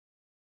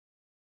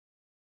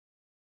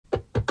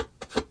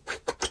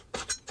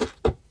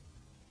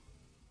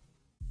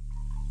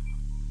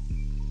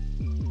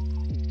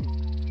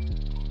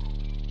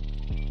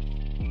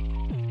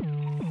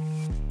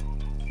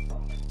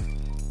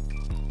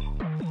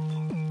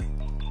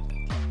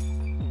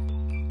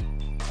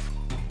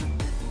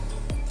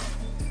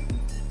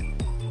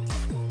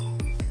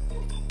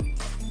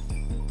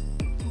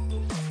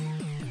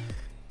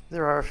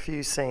There are a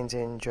few scenes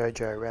in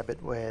Jojo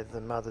Rabbit where the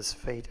mother's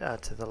feet are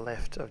to the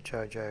left of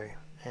Jojo,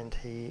 and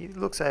he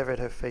looks over at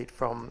her feet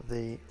from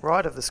the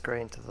right of the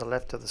screen to the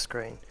left of the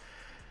screen.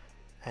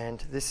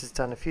 And this is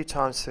done a few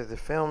times through the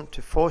film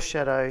to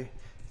foreshadow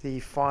the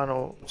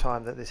final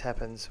time that this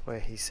happens, where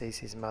he sees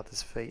his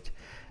mother's feet.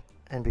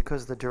 And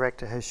because the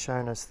director has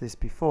shown us this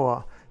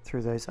before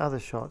through those other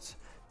shots,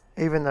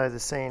 even though the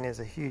scene is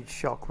a huge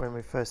shock when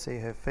we first see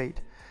her feet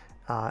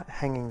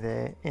hanging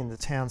there in the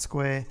town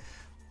square,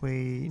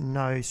 we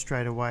know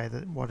straight away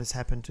that what has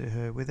happened to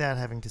her without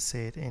having to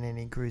see it in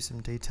any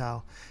gruesome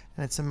detail.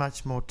 And it's a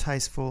much more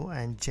tasteful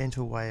and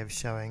gentle way of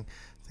showing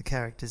the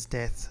character's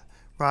death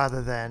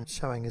rather than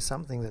showing us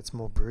something that's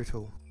more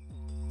brutal.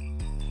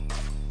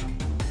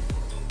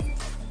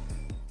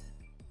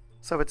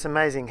 So it's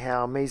amazing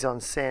how mise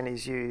en scène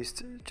is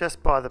used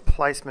just by the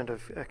placement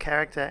of a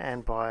character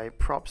and by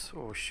props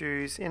or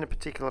shoes in a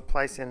particular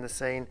place in the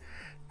scene,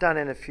 done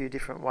in a few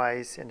different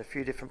ways in a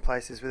few different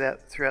places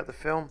throughout the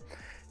film.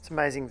 It's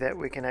amazing that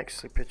we can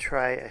actually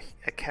portray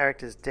a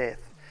character's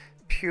death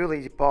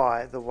purely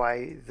by the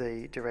way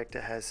the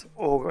director has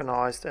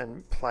organised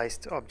and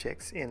placed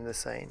objects in the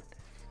scene.